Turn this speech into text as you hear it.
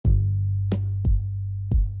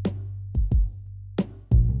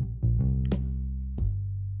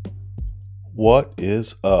What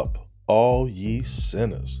is up, all ye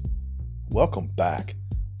sinners? Welcome back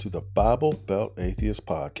to the Bible Belt Atheist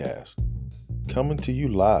Podcast, coming to you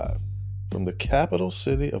live from the capital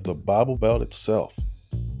city of the Bible Belt itself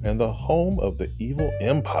and the home of the evil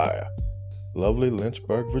empire, lovely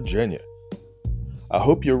Lynchburg, Virginia. I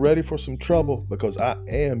hope you're ready for some trouble because I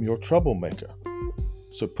am your troublemaker.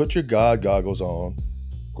 So put your God goggles on,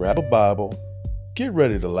 grab a Bible, get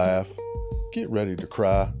ready to laugh, get ready to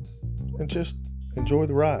cry, and just enjoy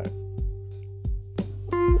the ride.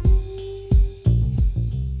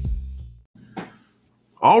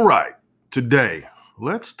 All right, today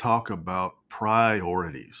let's talk about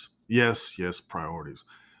priorities. Yes, priorities.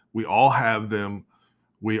 We all have them,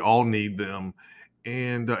 we all need them,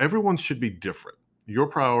 and everyone should be different. Your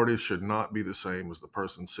priorities should not be the same as the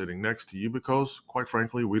person sitting next to you because, quite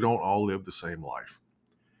frankly, we don't all live the same life.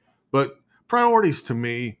 But priorities to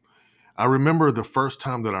me, I remember the first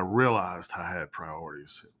time that I realized I had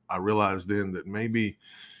priorities. I realized then that maybe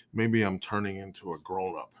I'm turning into a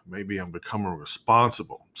grown up. Maybe I'm becoming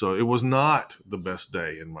responsible. So it was not the best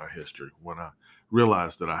day in my history when I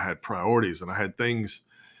realized that I had priorities and I had things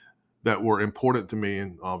that were important to me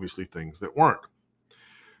and obviously things that weren't.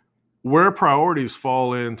 Where priorities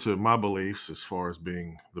fall into my beliefs as far as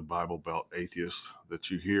being the Bible Belt atheist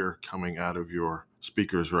that you hear coming out of your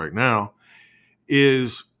speakers right now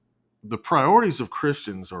is the priorities of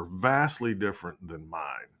Christians are vastly different than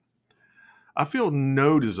mine. I feel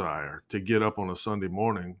no desire to get up on a Sunday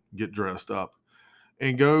morning, get dressed up,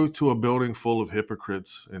 and go to a building full of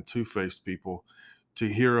hypocrites and two-faced people to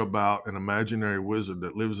hear about an imaginary wizard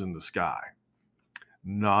that lives in the sky.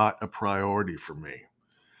 Not a priority for me.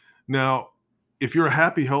 Now, if you're a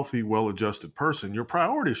happy, healthy, well-adjusted person, your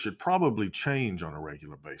priorities should probably change on a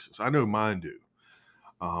regular basis. I know mine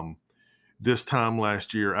do. This time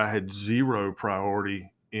last year, I had zero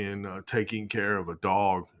priority in taking care of a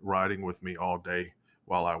dog riding with me all day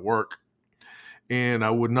while I work. And I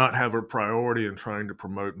would not have a priority in trying to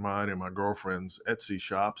promote mine and my girlfriend's Etsy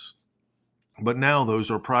shops. But now those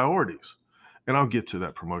are priorities. And I'll get to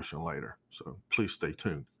that promotion later. So please stay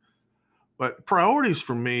tuned. But priorities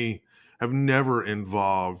for me have never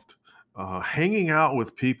involved hanging out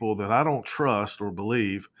with people that I don't trust or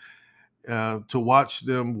believe to watch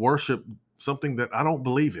them worship something that I don't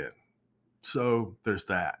believe in. So there's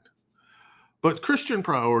that. But Christian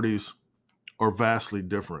priorities are vastly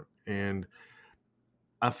different. And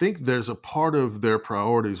I think there's a part of their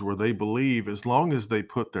priorities where they believe as long as they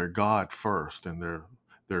put their God first and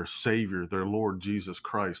their Savior, their Lord Jesus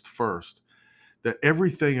Christ first, that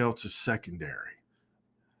everything else is secondary.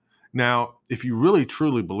 Now, if you really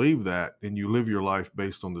truly believe that and you live your life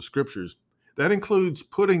based on the scriptures, that includes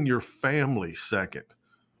putting your family second.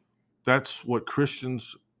 That's what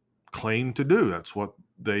Christians claim to do. That's what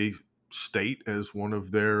they state as one of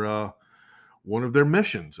their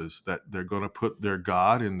missions is that they're going to put their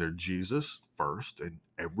God and their Jesus first and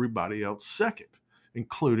everybody else second,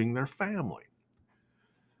 including their family.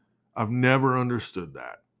 I've never understood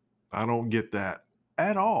that. I don't get that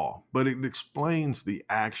at all, but it explains the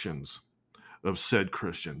actions of said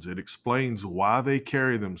Christians. It explains why they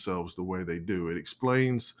carry themselves the way they do. It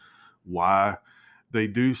explains why they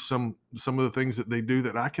do some of the things that they do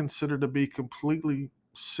that I consider to be completely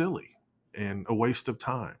silly and a waste of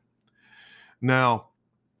time. Now,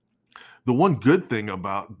 the one good thing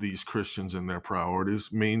about these Christians and their priorities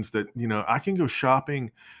means that, I can go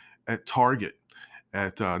shopping at Target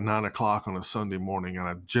at 9 o'clock on a Sunday morning, and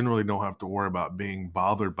I generally don't have to worry about being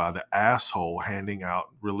bothered by the asshole handing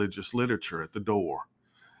out religious literature at the door,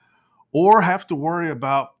 or have to worry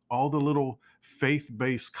about all the little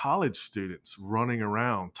faith-based college students running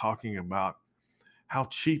around talking about how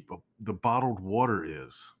cheap the bottled water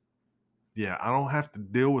is. Yeah, I don't have to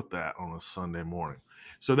deal with that on a Sunday morning.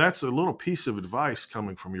 So that's a little piece of advice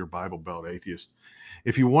coming from your Bible Belt atheist.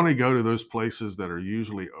 If you want to go to those places that are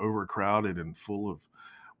usually overcrowded and full of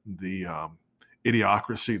the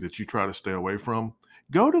idiocracy that you try to stay away from,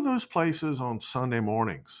 go to those places on Sunday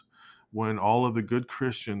mornings when all of the good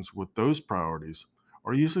Christians with those priorities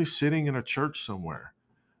are usually sitting in a church somewhere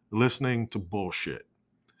listening to bullshit.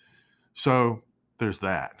 So there's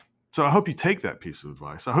that. So I hope you take that piece of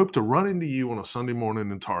advice. I hope to run into you on a Sunday morning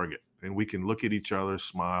in Target and we can look at each other,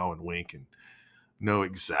 smile and wink and know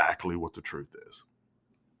exactly what the truth is.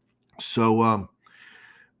 So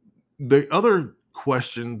the other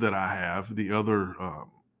question that I have, the other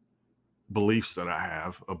beliefs that I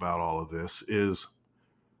have about all of this is,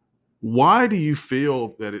 why do you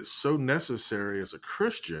feel that it's so necessary as a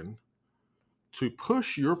Christian to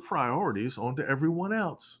push your priorities onto everyone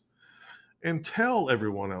else and tell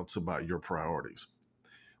everyone else about your priorities?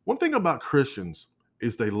 One thing about Christians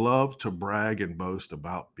is they love to brag and boast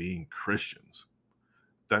about being Christians.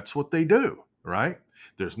 That's what they do, right?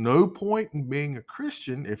 There's no point in being a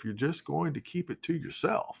Christian if you're just going to keep it to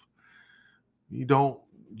yourself. You don't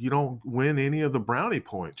you don't win any of the brownie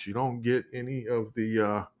points. You don't get any of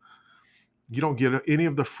the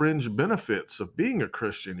fringe benefits of being a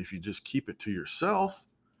Christian if you just keep it to yourself.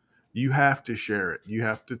 You have to share it. You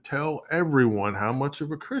have to tell everyone how much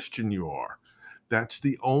of a Christian you are. That's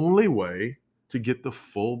the only way to get the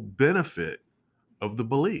full benefit of the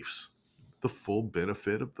beliefs, the full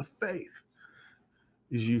benefit of the faith,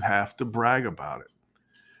 is you have to brag about it.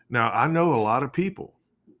 Now, I know a lot of people.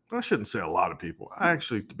 I shouldn't say a lot of people. I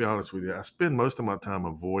actually, to be honest with you, I spend most of my time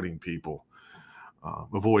avoiding people,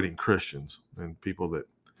 avoiding Christians and people that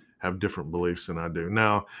have different beliefs than I do.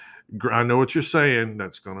 Now, I know what you're saying.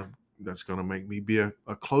 That's gonna make me be a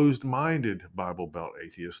closed-minded Bible Belt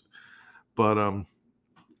atheist. But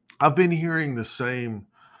I've been hearing the same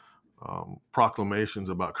proclamations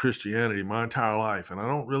about Christianity my entire life, and I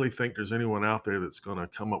don't really think there's anyone out there that's going to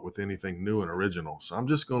come up with anything new and original. So I'm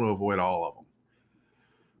just going to avoid all of them.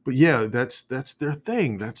 But yeah, that's their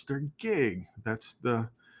thing. That's their gig. That's the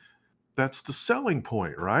selling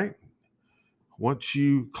point, right? Once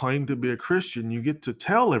you claim to be a Christian, you get to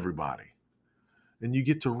tell everybody, and you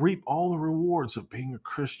get to reap all the rewards of being a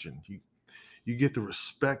Christian. You get the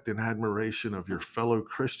respect and admiration of your fellow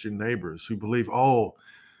Christian neighbors who believe, oh,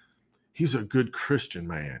 he's a good Christian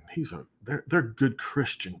man. They're good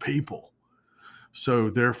Christian people.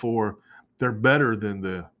 So therefore, they're better than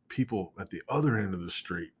the people at the other end of the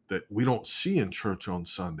street that we don't see in church on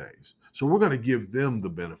Sundays. So we're going to give them the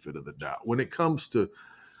benefit of the doubt. When it comes to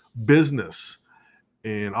business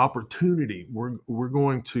and opportunity, we're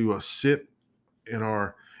going to sit in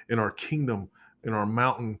our kingdom, in our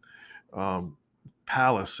mountain um,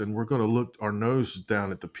 palace, and we're going to look our nose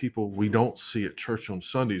down at the people we don't see at church on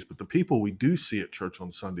Sundays, but the people we do see at church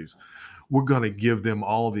on Sundays, we're going to give them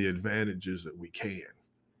all the advantages that we can.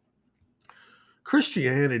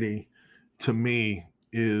 Christianity, to me,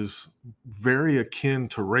 is very akin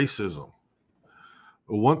to racism.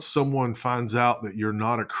 Once someone finds out that you're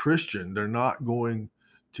not a Christian, they're not going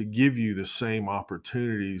to give you the same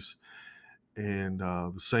opportunities and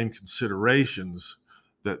the same considerations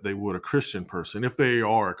that they would a Christian person if they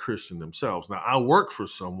are a Christian themselves. Now, I work for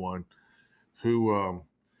someone who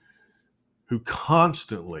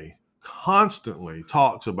constantly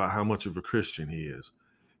talks about how much of a Christian he is.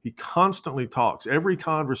 He constantly talks. Every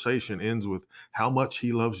conversation ends with how much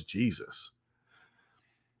he loves Jesus.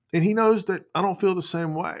 And he knows that I don't feel the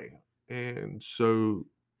same way. And so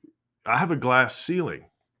I have a glass ceiling,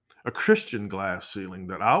 a Christian glass ceiling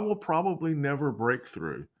that I will probably never break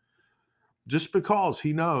through just because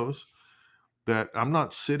he knows that I'm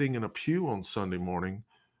not sitting in a pew on Sunday morning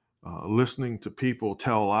listening to people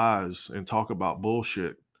tell lies and talk about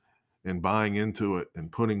bullshit and buying into it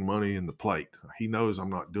and putting money in the plate. He knows I'm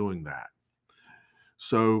not doing that.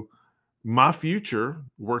 So my future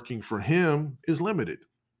working for him is limited.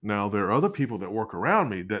 Now, there are other people that work around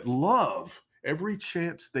me that love every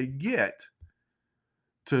chance they get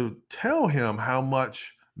to tell him how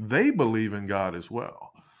much they believe in God as well.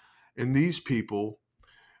 And these people,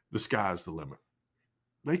 the sky's the limit.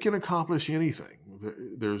 They can accomplish anything.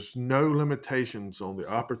 There's no limitations on the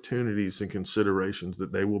opportunities and considerations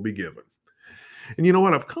that they will be given. And you know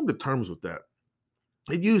what? I've come to terms with that.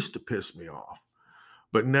 It used to piss me off,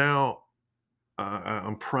 but now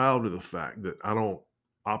I'm proud of the fact that I don't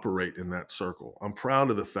operate in that circle. I'm proud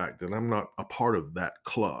of the fact that I'm not a part of that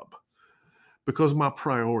club because my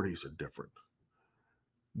priorities are different.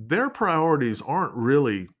 Their priorities aren't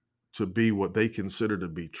really to be what they consider to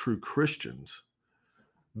be true Christians.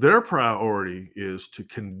 Their priority is to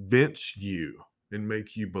convince you and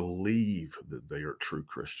make you believe that they are true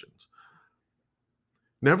Christians.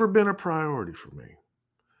 Never been a priority for me.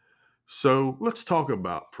 So let's talk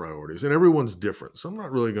about priorities. And everyone's different. So I'm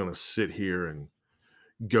not really going to sit here and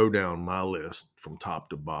go down my list from top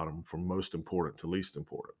to bottom, from most important to least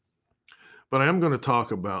important. But I am going to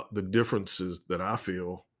talk about the differences that I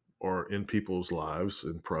feel are in people's lives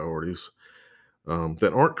and priorities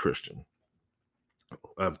that aren't Christian.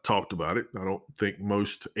 I've talked about it. I don't think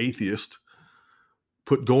most atheists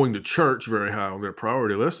put going to church very high on their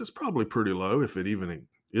priority list. It's probably pretty low if it even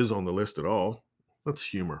is on the list at all. That's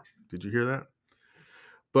humor. Did you hear that?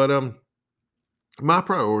 But my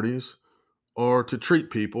priorities are to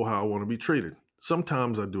treat people how I want to be treated.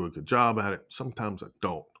 Sometimes I do a good job at it. Sometimes I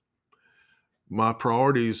don't. My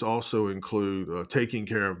priorities also include taking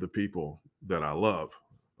care of the people that I love,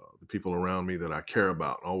 the people around me that I care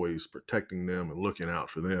about, always protecting them and looking out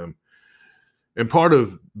for them. And part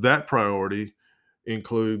of that priority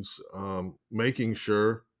includes making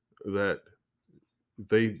sure that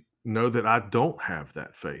they know that I don't have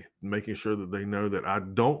that faith, making sure that they know that I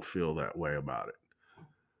don't feel that way about it.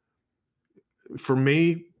 For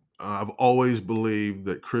me, I've always believed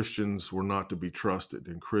that Christians were not to be trusted,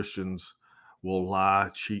 and Christians will lie,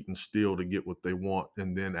 cheat, and steal to get what they want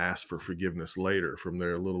and then ask for forgiveness later from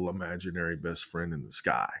their little imaginary best friend in the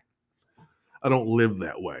sky. I don't live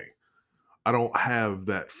that way. I don't have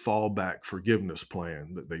that fallback forgiveness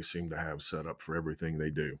plan that they seem to have set up for everything they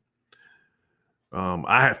do.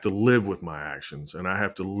 I have to live with my actions and I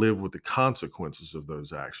have to live with the consequences of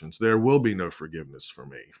those actions. There will be no forgiveness for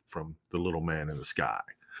me from the little man in the sky.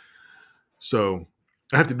 So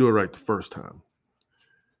I have to do it right the first time.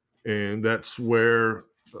 And that's where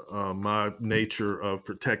my nature of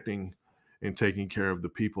protecting and taking care of the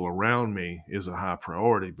people around me is a high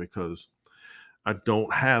priority because I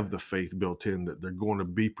don't have the faith built in that they're going to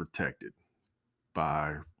be protected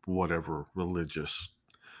by whatever religious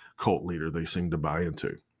cult leader they seem to buy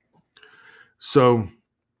into. So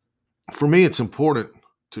for me, it's important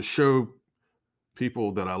to show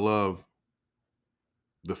people that I love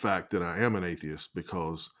the fact that I am an atheist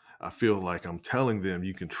because I feel like I'm telling them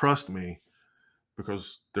you can trust me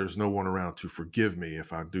because there's no one around to forgive me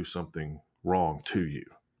if I do something wrong to you.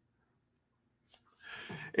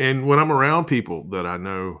 And when I'm around people that I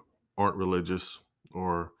know aren't religious,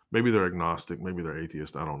 or maybe they're agnostic, maybe they're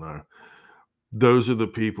atheist, I don't know. Those are the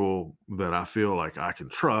people that I feel like I can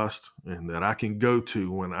trust and that I can go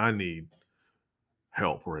to when I need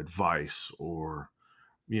help or advice or,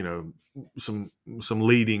 you know, some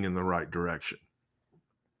leading in the right direction.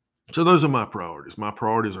 So those are my priorities. My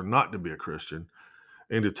priorities are not to be a Christian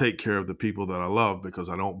and to take care of the people that I love because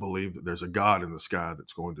I don't believe that there's a God in the sky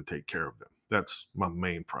that's going to take care of them. That's my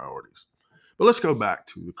main priorities. But let's go back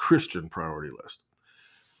to the Christian priority list.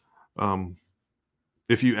 Um,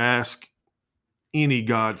 if you ask any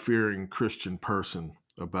God-fearing Christian person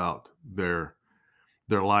about their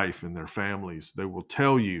life and their families, they will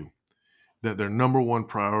tell you that their number one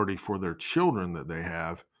priority for their children that they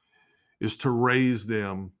have is to raise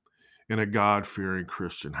them in a God-fearing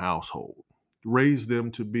Christian household, raise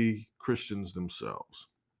them to be Christians themselves.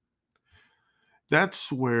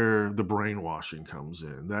 That's where the brainwashing comes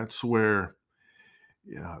in. That's where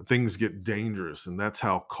things get dangerous. And that's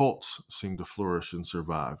how cults seem to flourish and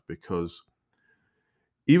survive because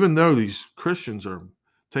even though these Christians are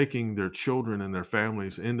taking their children and their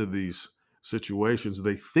families into these situations,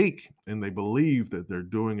 they think and they believe that they're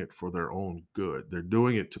doing it for their own good. They're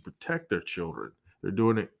doing it to protect their children, they're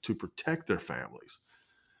doing it to protect their families.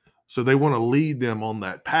 So they want to lead them on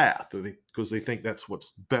that path because they think that's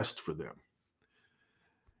what's best for them.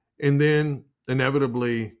 And then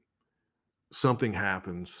inevitably, something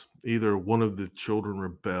happens. Either one of the children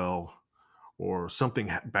rebel or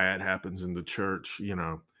something bad happens in the church. You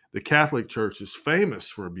know, the Catholic Church is famous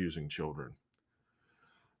for abusing children,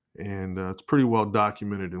 and it's pretty well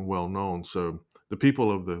documented and well known. So the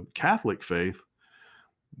people of the Catholic faith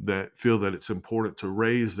that feel that it's important to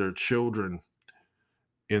raise their children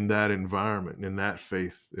in that environment, in that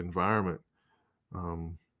faith environment,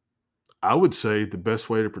 um, I would say the best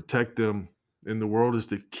way to protect them in the world is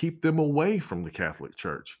to keep them away from the Catholic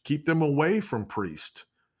Church, keep them away from priests,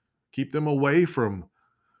 keep them away from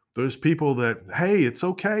those people that, hey, it's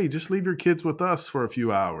okay, just leave your kids with us for a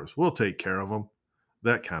few hours. We'll take care of them.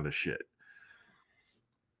 That kind of shit.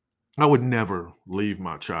 I would never leave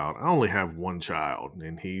my child. I only have one child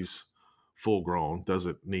and he's full grown,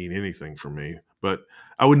 doesn't need anything from me. But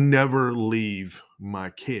I would never leave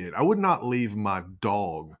my kid. I would not leave my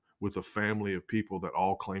dog with a family of people that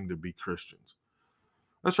all claim to be Christians.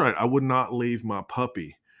 That's right. I would not leave my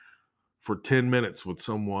puppy for 10 minutes with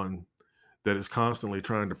someone that is constantly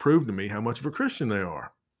trying to prove to me how much of a Christian they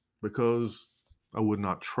are because I would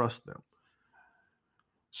not trust them.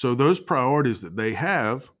 So, those priorities that they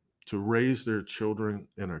have to raise their children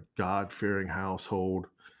in a God fearing household,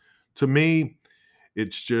 to me,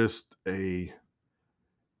 it's just a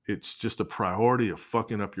it's just a priority of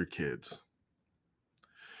fucking up your kids.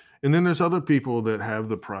 And then there's other people that have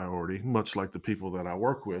the priority, much like the people that I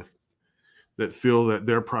work with, that feel that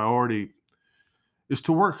their priority is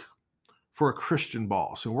to work for a Christian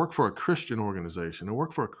boss and work for a Christian organization and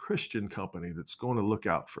work for a Christian company that's going to look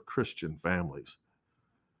out for Christian families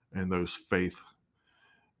and those faith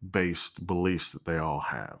based beliefs that they all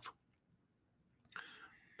have.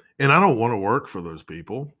 And I don't want to work for those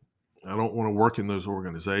people. I don't want to work in those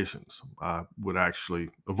organizations. I would actually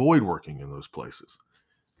avoid working in those places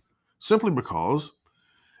simply because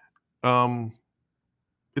um,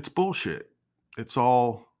 it's bullshit. It's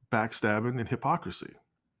all backstabbing and hypocrisy,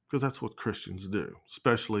 because that's what Christians do,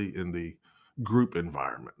 especially in the group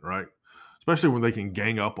environment, right? Especially when they can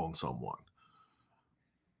gang up on someone.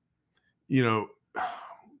 You know,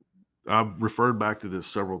 I've referred back to this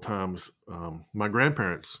several times. My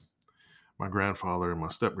grandparents, my grandfather and my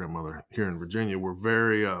step grandmother here in Virginia, were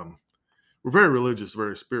very religious,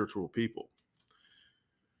 very spiritual people,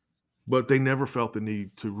 but they never felt the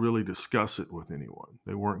need to really discuss it with anyone.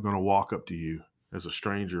 They weren't going to walk up to you as a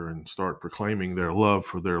stranger and start proclaiming their love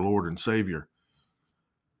for their Lord and Savior.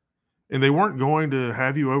 And they weren't going to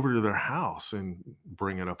have you over to their house and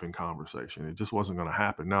bring it up in conversation. It just wasn't going to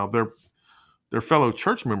happen. Now, their fellow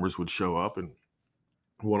church members would show up and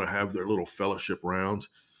want to have their little fellowship rounds.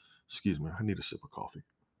 Excuse me, I need a sip of coffee.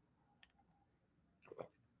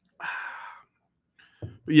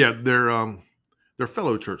 But yeah, their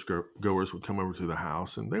fellow goers would come over to the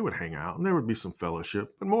house and they would hang out and there would be some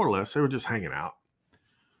fellowship, but more or less they were just hanging out.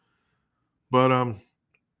 But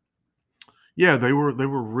yeah, they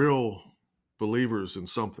were real believers in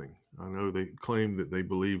something. I know they claimed that they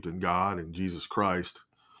believed in God and Jesus Christ,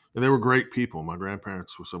 and they were great people. My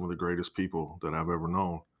grandparents were some of the greatest people that I've ever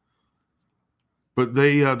known. But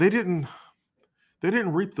they didn't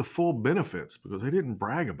reap the full benefits because they didn't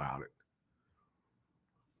brag about it.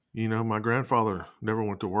 You know, my grandfather never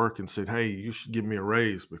went to work and said, "Hey, you should give me a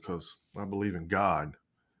raise because I believe in God."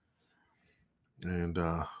 And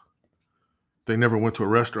they never went to a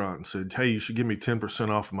restaurant and said, "Hey, you should give me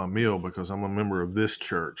 10% off of my meal because I'm a member of this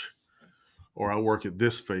church or I work at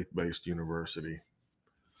this faith-based university."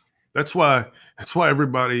 That's why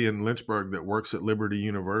everybody in Lynchburg that works at Liberty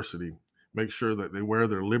University makes sure that they wear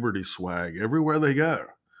their Liberty swag everywhere they go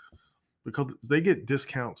because they get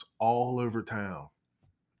discounts all over town.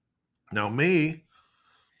 Now, me,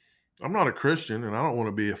 I'm not a Christian and I don't want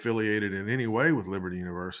to be affiliated in any way with Liberty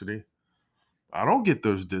University. I don't get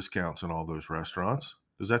those discounts in all those restaurants.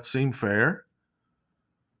 Does that seem fair?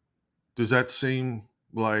 Does that seem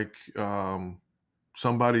like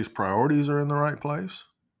somebody's priorities are in the right place?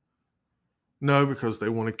 No, because they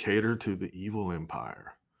want to cater to the evil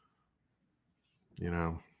empire. You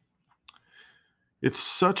know, it's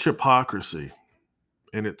such hypocrisy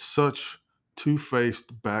and it's such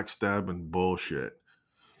two-faced backstabbing bullshit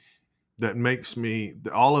that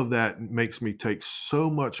all of that makes me take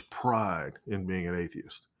so much pride in being an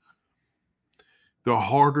atheist. The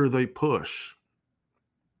harder they push,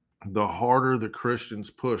 the harder the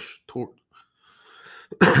Christians push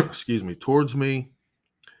excuse me, towards me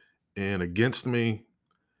and against me,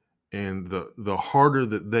 and the harder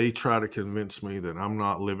that they try to convince me that I'm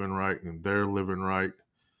not living right and they're living right,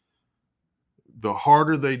 the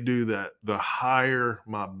harder they do that, the higher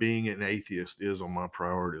my being an atheist is on my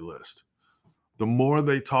priority list. The more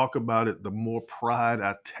they talk about it, the more pride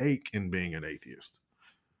I take in being an atheist.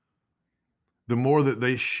 The more that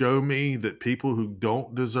they show me that people who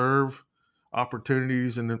don't deserve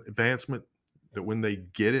opportunities and advancement, that when they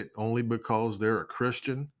get it only because they're a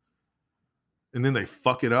Christian, and then they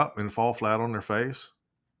fuck it up and fall flat on their face.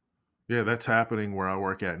 Yeah, that's happening where I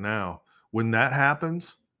work at now. When that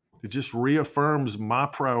happens, it just reaffirms my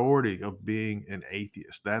priority of being an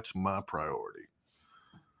atheist. That's my priority.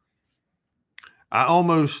 I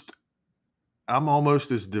almost I'm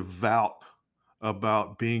almost as devout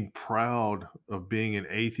about being proud of being an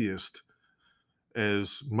atheist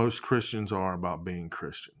as most Christians are about being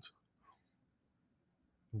Christians.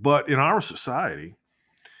 But in our society,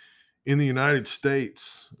 in the United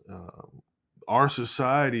States, our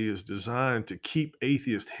society is designed to keep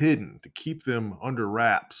atheists hidden, to keep them under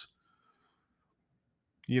wraps.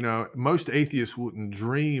 You know, most atheists wouldn't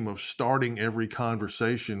dream of starting every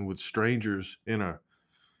conversation with strangers in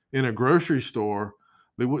a grocery store.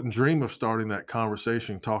 They wouldn't dream of starting that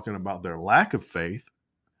conversation talking about their lack of faith.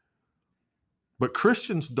 But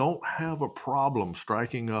Christians don't have a problem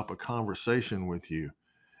striking up a conversation with you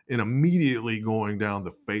and immediately going down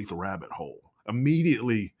the faith rabbit hole.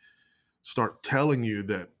 Immediately start telling you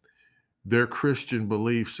that their Christian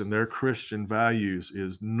beliefs and their Christian values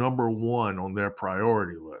is number one on their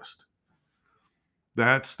priority list.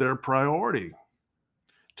 That's their priority,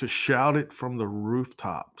 to shout it from the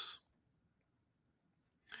rooftops.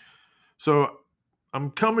 So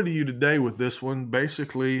I'm coming to you today with this one,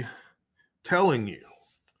 basically telling you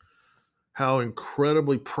how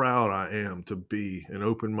incredibly proud I am to be an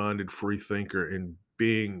open-minded free thinker and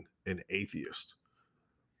being an atheist.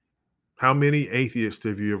 How many atheists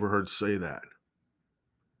have you ever heard say that?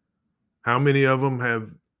 How many of them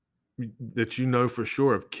have that you know for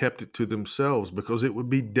sure have kept it to themselves because it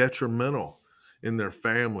would be detrimental in their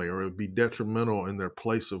family or it would be detrimental in their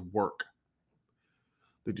place of work?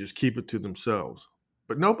 They just keep it to themselves.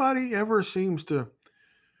 But nobody ever seems to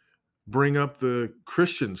bring up the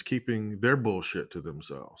Christians keeping their bullshit to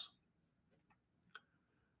themselves.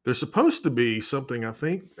 There's supposed to be something, I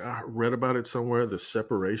think I read about it somewhere, the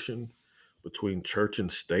separation between church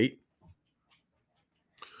and state.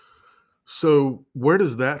 So, where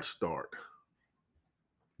does that start?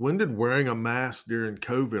 When did wearing a mask during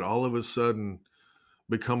COVID all of a sudden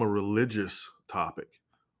become a religious topic?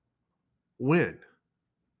 When?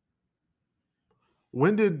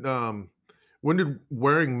 When did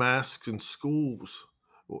wearing masks in schools?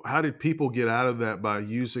 How did people get out of that by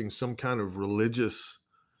using some kind of religious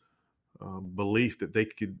belief that they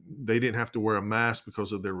didn't have to wear a mask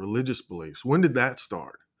because of their religious beliefs? When did that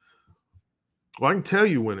start? Well, I can tell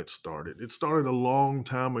you when it started. It started a long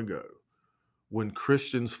time ago when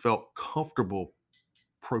Christians felt comfortable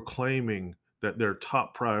proclaiming that their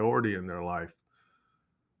top priority in their life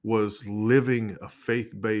was living a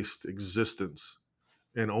faith based existence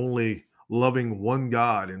and only loving one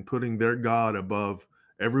God and putting their God above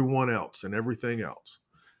everyone else and everything else.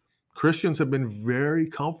 Christians have been very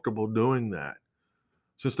comfortable doing that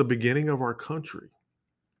since the beginning of our country.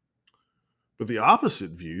 But the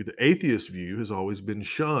opposite view, the atheist view, has always been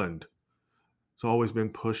shunned. It's always been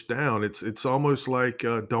pushed down. It's almost like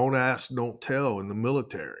don't ask, don't tell in the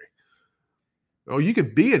military. Oh, you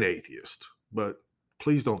can be an atheist, but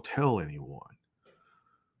please don't tell anyone.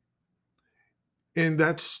 And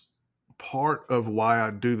that's part of why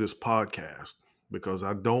I do this podcast, because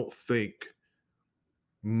I don't think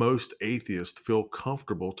most atheists feel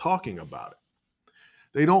comfortable talking about it.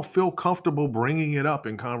 They don't feel comfortable bringing it up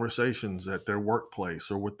in conversations at their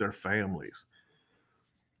workplace or with their families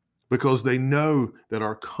because they know that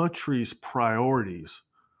our country's priorities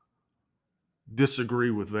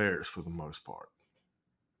disagree with theirs for the most part.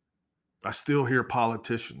 I still hear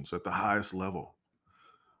politicians at the highest level,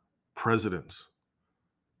 presidents,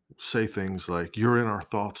 say things like, "You're in our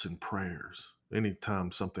thoughts and prayers,"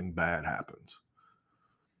 anytime something bad happens.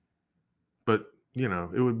 But,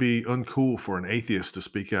 it would be uncool for an atheist to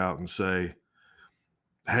speak out and say,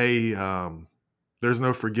 "Hey, there's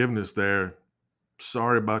no forgiveness there.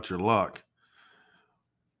 Sorry about your luck."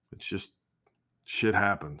 It's just shit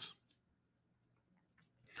happens.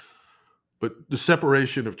 But the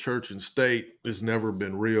separation of church and state has never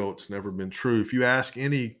been real. It's never been true. If you ask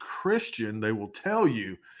any Christian, they will tell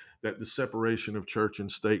you that the separation of church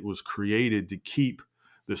and state was created to keep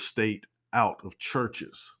the state out of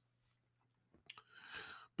churches.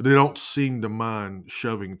 But they don't seem to mind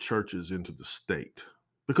shoving churches into the state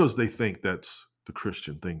because they think that's the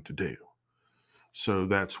Christian thing to do. So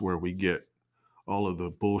that's where we get all of the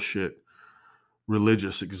bullshit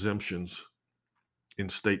religious exemptions in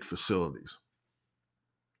state facilities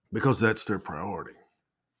because that's their priority.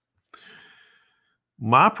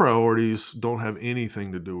 My priorities don't have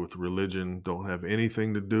anything to do with religion, don't have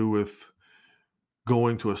anything to do with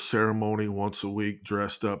going to a ceremony once a week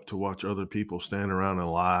dressed up to watch other people stand around and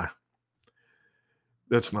lie.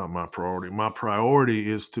 That's not my priority. My priority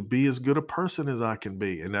is to be as good a person as I can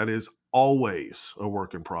be, and that is always a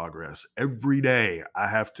work in progress. Every day, I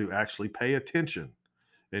have to actually pay attention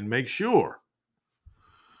and make sure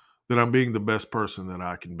that I'm being the best person that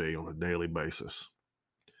I can be on a daily basis.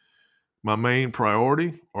 My main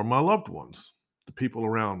priority are my loved ones, the people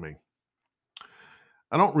around me.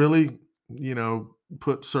 I don't really,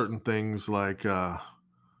 put certain things like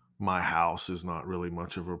my house is not really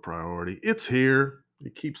much of a priority. It's here,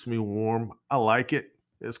 it keeps me warm. I like it,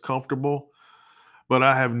 it's comfortable, but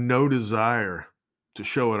I have no desire to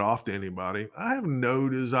show it off to anybody. I have no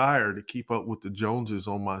desire to keep up with the Joneses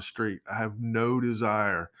on my street. I have no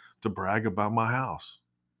desire to brag about my house.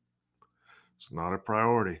 It's not a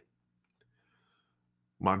priority.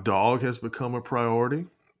 My dog has become a priority.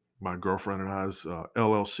 My girlfriend and I's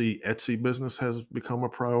LLC Etsy business has become a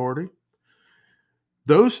priority.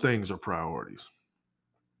 Those things are priorities.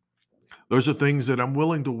 Those are things that I'm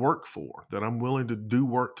willing to work for, that I'm willing to do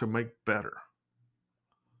work to make better.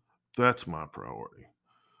 That's my priority.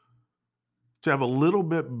 To have a little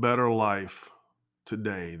bit better life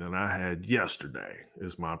today than I had yesterday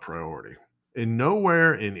is my priority. And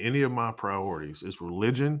nowhere in any of my priorities is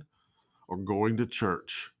religion or going to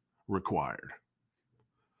church required.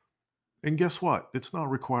 And guess what? It's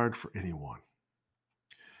not required for anyone.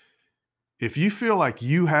 If you feel like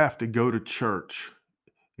you have to go to church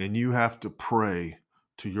and you have to pray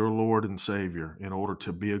to your Lord and Savior in order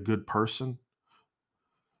to be a good person,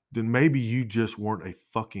 then maybe you just weren't a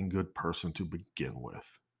fucking good person to begin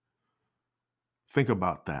with. Think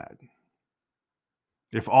about that.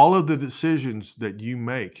 If all of the decisions that you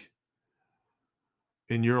make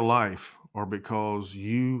in your life are because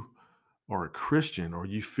you are a Christian or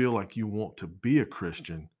you feel like you want to be a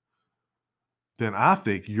Christian, then I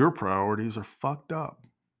think your priorities are fucked up.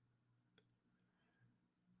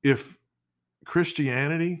 If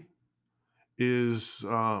Christianity is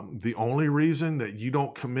the only reason that you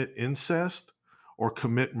don't commit incest or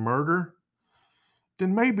commit murder,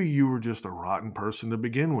 then maybe you were just a rotten person to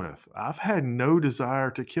begin with. I've had no desire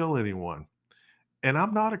to kill anyone, and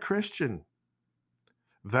I'm not a Christian.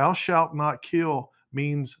 Thou shalt not kill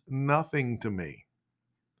means nothing to me.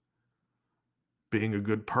 Being a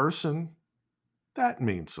good person, that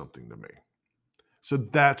means something to me. So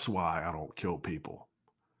that's why I don't kill people.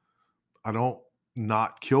 I don't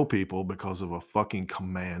not kill people because of a fucking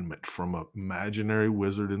commandment from an imaginary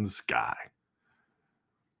wizard in the sky.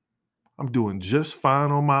 I'm doing just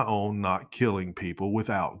fine on my own, not killing people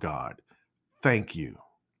without God. Thank you.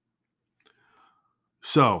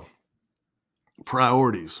 So,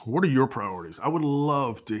 priorities. What are your priorities? I would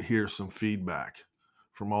love to hear some feedback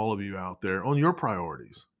from all of you out there on your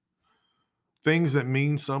priorities. Things that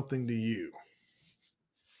mean something to you,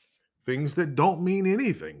 things that don't mean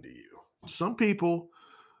anything to you. Some people,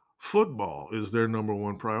 football is their number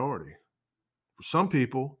one priority. For some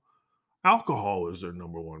people, alcohol is their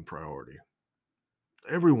number one priority.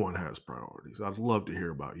 Everyone has priorities. I'd love to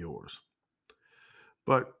hear about yours.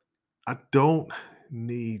 But I don't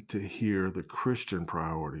need to hear the Christian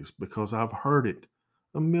priorities because I've heard it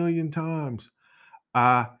a million times.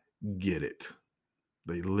 I get it.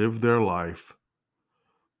 They live their life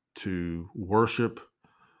to worship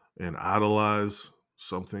and idolize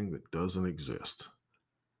something that doesn't exist.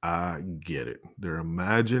 I get it. Their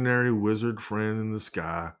imaginary wizard friend in the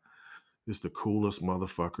sky is the coolest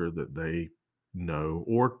motherfucker that they know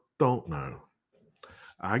or don't know.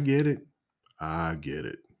 I get it. I get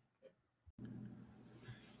it.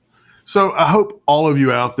 So I hope all of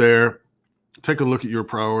you out there take a look at your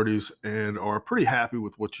priorities and are pretty happy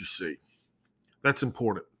with what you see. That's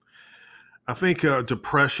important. I think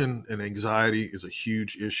depression and anxiety is a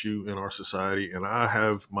huge issue in our society, and I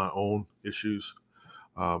have my own issues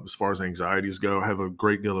as far as anxieties go. I have a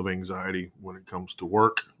great deal of anxiety when it comes to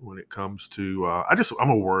work, when it comes to, I'm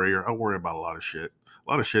a worrier. I worry about a lot of shit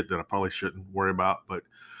that I probably shouldn't worry about, but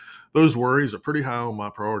those worries are pretty high on my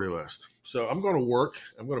priority list. So I'm going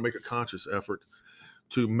to make a conscious effort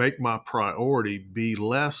to make my priority be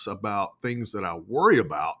less about things that I worry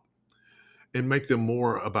about and make them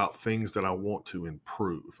more about things that I want to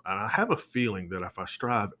improve. And I have a feeling that if I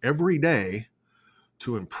strive every day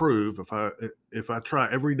to improve, if I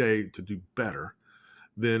try every day to do better,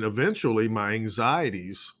 then eventually my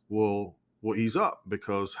anxieties will ease up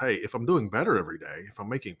because hey, if I'm doing better every day, if I'm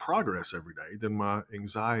making progress every day, then my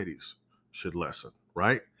anxieties should lessen,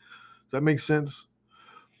 right? Does that make sense?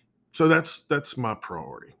 So that's my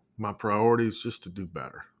priority. My priority is just to do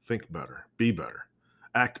better, think better, be better,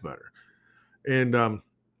 act better. And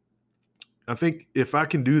I think if I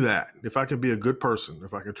can do that, if I can be a good person,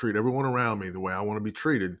 if I can treat everyone around me the way I want to be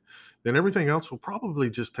treated, then everything else will probably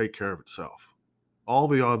just take care of itself. All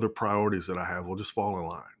the other priorities that I have will just fall in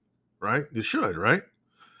line, right? It should, right?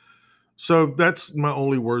 So that's my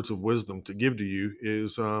only words of wisdom to give to you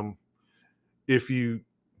is if you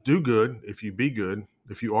do good, if you be good,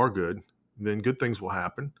 if you are good, then good things will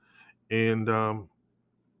happen. And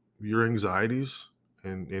your anxieties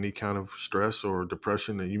and any kind of stress or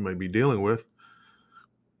depression that you may be dealing with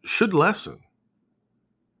should lessen.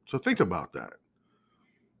 So think about that.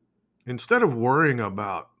 Instead of worrying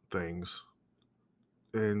about things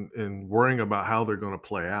and worrying about how they're going to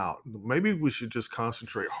play out, maybe we should just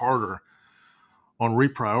concentrate harder on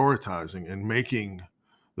reprioritizing and making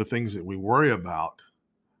the things that we worry about,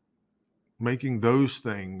 making those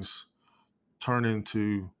things turn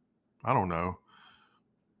into, I don't know,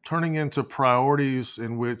 turning into priorities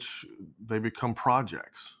in which they become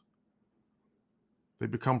projects. They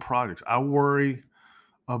become projects. I worry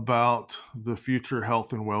about the future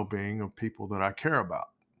health and well-being of people that I care about.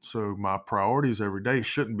 So my priorities every day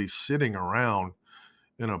shouldn't be sitting around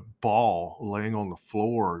in a ball laying on the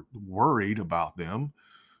floor worried about them.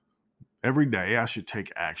 Every day I should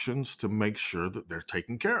take actions to make sure that they're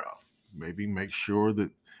taken care of. Maybe make sure that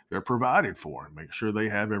they're provided for and make sure they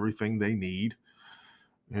have everything they need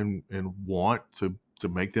and want to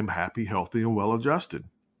make them happy, healthy, and well adjusted.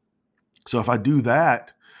 So if I do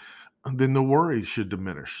that, then the worry should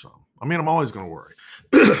diminish some. I mean, I'm always going to worry.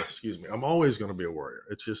 Excuse me. I'm always going to be a worrier.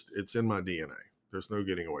 It's in my DNA. There's no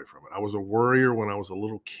getting away from it. I was a worrier when I was a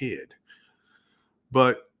little kid.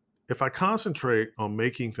 But if I concentrate on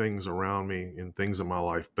making things around me and things in my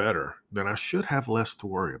life better, then I should have less to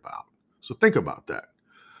worry about. So think about that.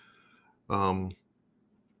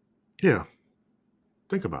 Yeah.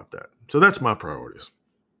 Think about that. So that's my priorities.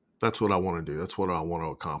 That's what I want to do. That's what I want to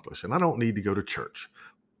accomplish. And I don't need to go to church.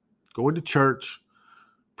 Going to church,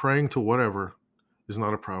 praying to whatever is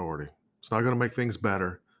not a priority. It's not going to make things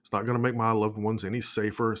better. It's not going to make my loved ones any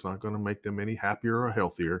safer. It's not going to make them any happier or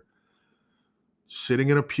healthier. Sitting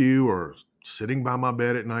in a pew or sitting by my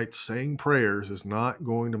bed at night saying prayers is not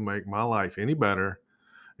going to make my life any better,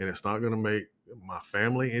 and it's not going to make my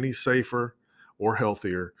family any safer or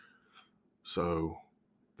healthier. So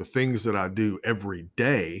the things that I do every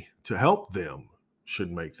day to help them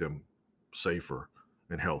should make them safer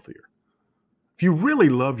and healthier. If you really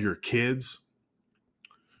love your kids,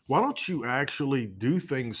 why don't you actually do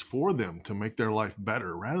things for them to make their life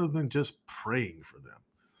better rather than just praying for them?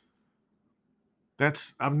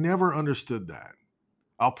 I've never understood that.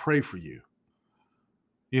 I'll pray for you.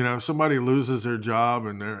 You know, somebody loses their job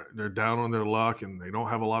and they're down on their luck and they don't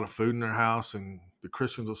have a lot of food in their house, and the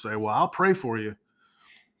Christians will say, "Well, I'll pray for you."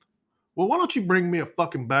 Well, why don't you bring me a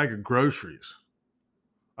fucking bag of groceries?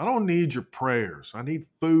 I don't need your prayers. I need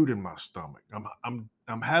food in my stomach.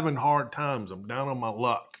 I'm having hard times. I'm down on my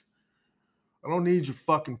luck. I don't need your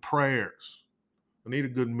fucking prayers. I need a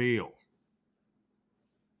good meal.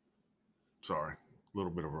 Sorry, a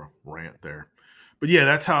little bit of a rant there. But yeah,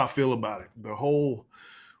 that's how I feel about it. The whole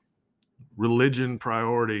religion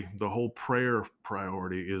priority, the whole prayer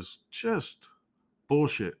priority is just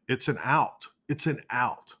bullshit. It's an out. It's an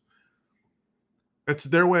out. It's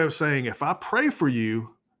their way of saying, if I pray for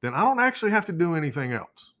you, then I don't actually have to do anything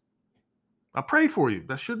else. I pray for you.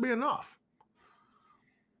 That should be enough.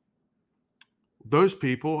 Those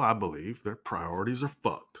people, I believe, their priorities are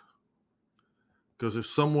fucked. Because if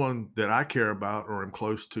someone that I care about or am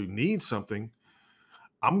close to needs something,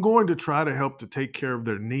 I'm going to try to help to take care of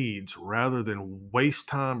their needs rather than waste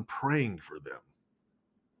time praying for them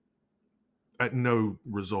at no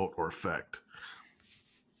result or effect.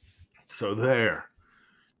 So there.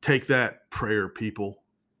 Take that, prayer people.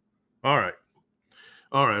 All right.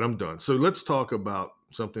 All right, I'm done. So let's talk about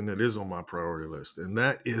something that is on my priority list, and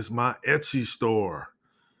that is my Etsy store.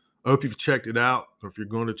 I hope you've checked it out. Or if you're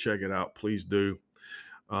going to check it out, please do.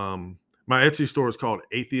 My Etsy store is called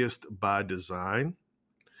Atheist by Design.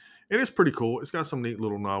 And it's pretty cool. It's got some neat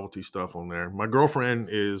little novelty stuff on there. My girlfriend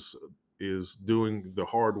is doing the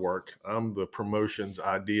hard work. I'm the promotions,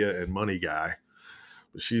 idea, and money guy,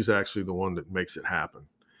 but she's actually the one that makes it happen.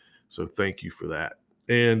 So thank you for that.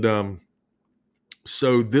 And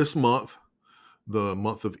so this month, the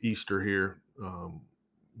month of Easter here,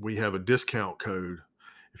 we have a discount code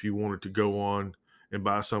if you wanted to go on and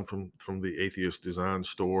buy some from the Atheist Design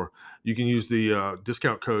Store. You can use the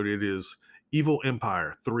discount code. It is Evil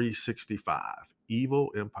Empire 365. Evil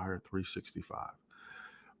Empire 365.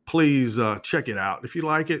 Please check it out. If you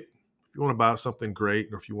like it, if you want to buy something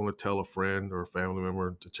great, or if you want to tell a friend or a family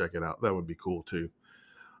member to check it out, that would be cool too.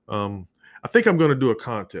 I think I'm going to do a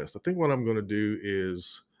contest. I think what I'm going to do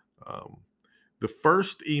is the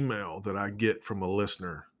first email that I get from a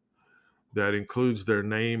listener that includes their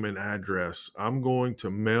name and address, I'm going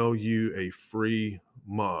to mail you a free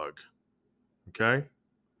mug. Okay?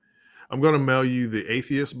 I'm going to mail you the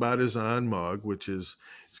Atheist by Design mug, it's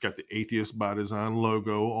got the Atheist by Design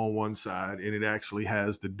logo on one side, and it actually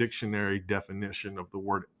has the dictionary definition of the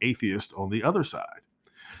word atheist on the other side.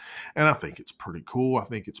 And I think it's pretty cool. I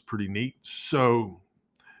think it's pretty neat. So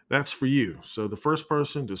that's for you. So the first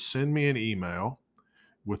person to send me an email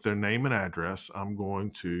with their name and address, I'm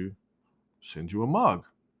going to send you a mug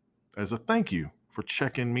as a thank you for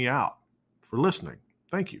checking me out, for listening.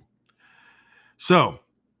 Thank you. So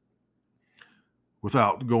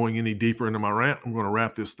without going any deeper into my rant, I'm going to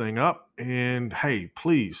wrap this thing up. And hey,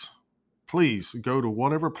 please go to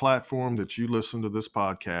whatever platform that you listen to this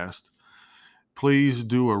podcast. Please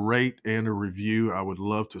do a rate and a review. I would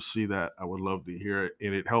love to see that. I would love to hear it.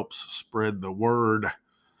 And it helps spread the word.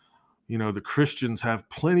 You know, the Christians have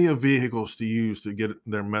plenty of vehicles to use to get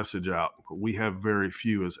their message out, but we have very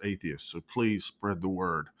few as atheists. So please spread the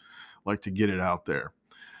word. I'd like to get it out there.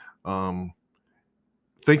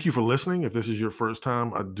 Thank you for listening. If this is your first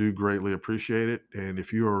time, I do greatly appreciate it. And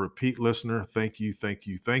if you're a repeat listener, thank you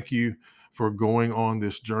for going on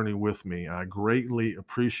this journey with me. I greatly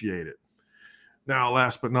appreciate it. Now,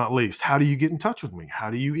 last but not least, how do you get in touch with me? How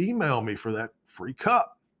do you email me for that free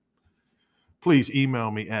cup? Please email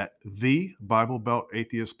me at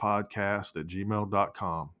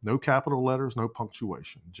thebiblebeltatheistpodcast@gmail.com. No capital letters, no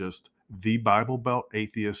punctuation, just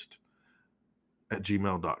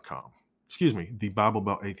thebiblebeltatheist@gmail.com. Excuse me,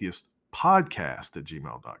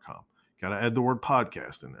 thebiblebeltatheistpodcast@gmail.com. Got to add the word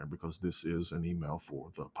podcast in there because this is an email for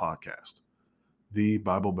the podcast.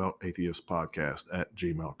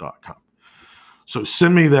 Thebiblebeltatheistpodcast@gmail.com. So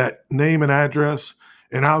send me that name and address,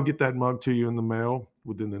 and I'll get that mug to you in the mail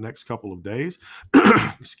within the next couple of days.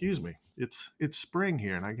 Excuse me. It's spring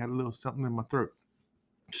here, and I got a little something in my throat.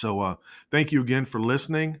 So thank you again for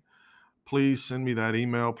listening. Please send me that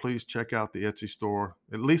email. Please check out the Etsy store,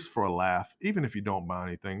 at least for a laugh. Even if you don't buy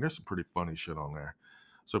anything, there's some pretty funny shit on there.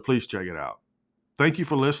 So please check it out. Thank you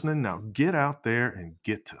for listening. Now get out there and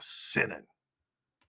get to sinning.